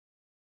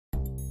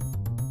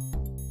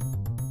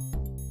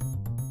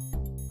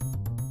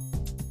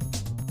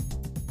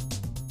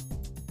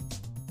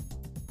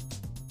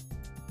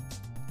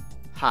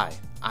Hi,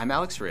 I'm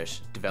Alex Risch,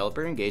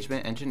 Developer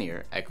Engagement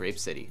Engineer at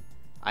GrapeCity.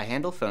 I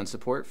handle phone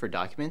support for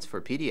documents for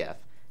PDF,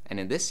 and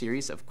in this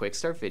series of Quick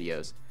Start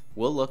videos,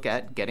 we'll look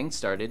at getting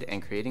started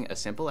and creating a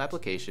simple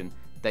application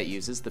that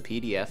uses the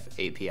PDF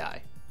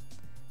API.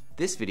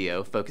 This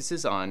video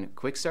focuses on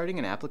quick starting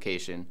an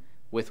application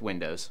with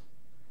Windows.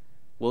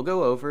 We'll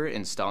go over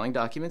installing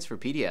documents for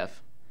PDF,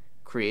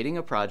 creating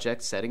a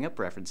project setting up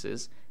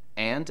references,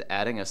 and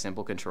adding a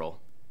simple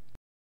control.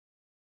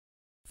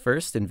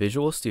 First, in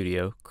Visual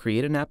Studio,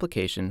 create an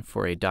application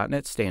for a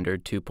 .NET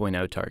Standard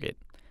 2.0 target.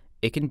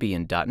 It can be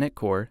in .NET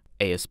Core,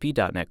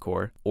 ASP.NET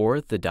Core, or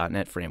the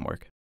 .NET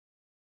Framework.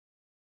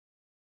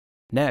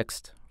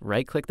 Next,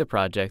 right-click the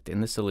project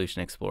in the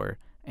Solution Explorer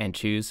and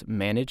choose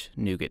Manage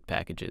NuGet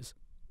Packages.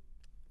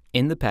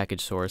 In the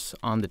package source,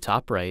 on the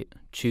top right,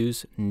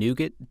 choose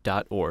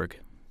NuGet.org.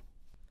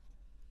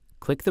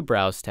 Click the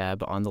Browse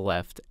tab on the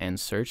left and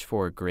search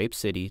for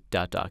GrapeCity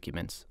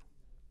Documents.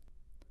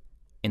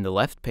 In the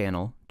left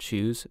panel,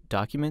 choose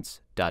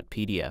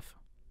Documents.pdf.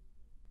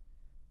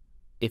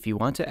 If you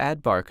want to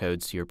add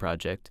barcodes to your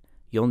project,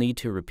 you'll need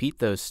to repeat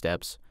those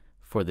steps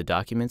for the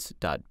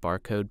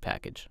Documents.barcode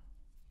package.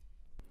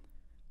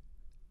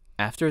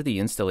 After the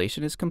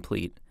installation is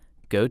complete,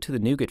 go to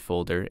the NuGet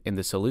folder in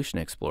the Solution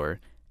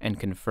Explorer and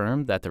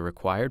confirm that the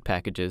required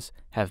packages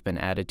have been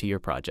added to your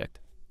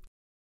project.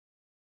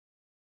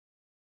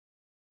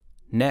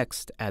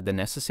 Next, add the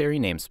necessary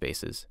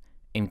namespaces.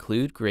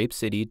 Include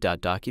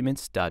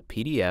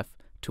GrapeCity.documents.pdf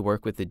to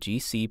work with the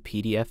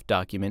GC-PDF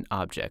document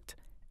object,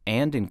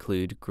 and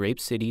include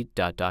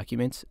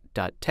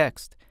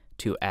GrapeCity.documents.text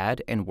to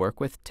add and work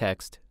with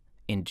text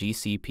in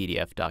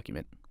GC-PDF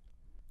document.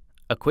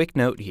 A quick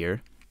note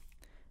here.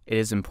 It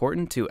is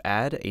important to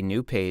add a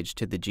new page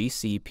to the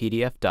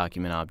GC-PDF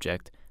document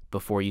object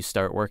before you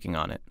start working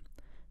on it.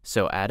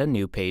 So add a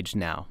new page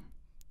now.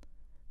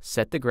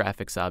 Set the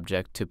graphics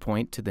object to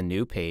point to the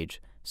new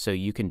page so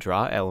you can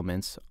draw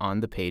elements on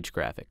the page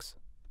graphics.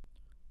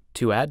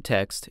 To add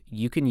text,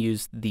 you can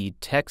use the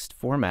text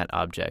format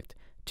object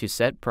to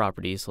set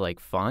properties like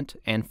font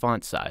and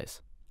font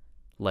size.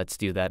 Let's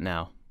do that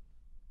now.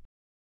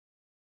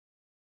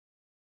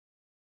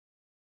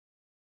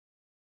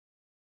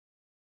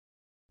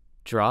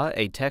 Draw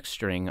a text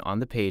string on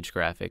the page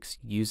graphics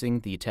using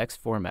the text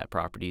format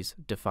properties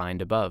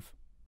defined above.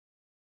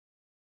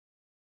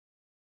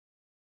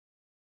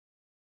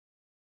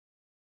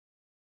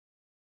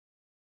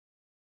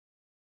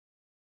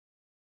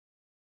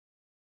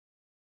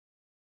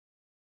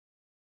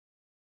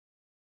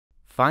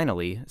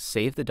 Finally,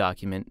 save the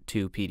document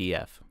to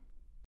PDF.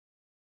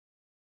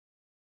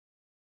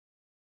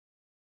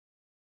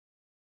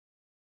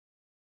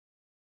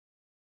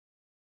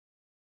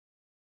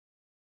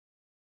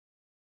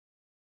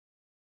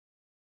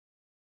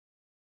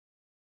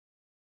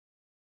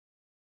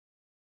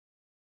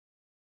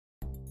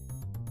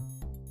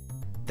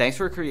 Thanks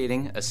for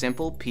creating a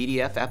simple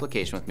PDF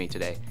application with me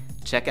today.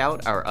 Check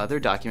out our other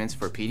documents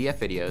for PDF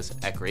videos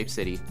at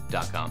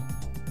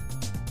grapecity.com.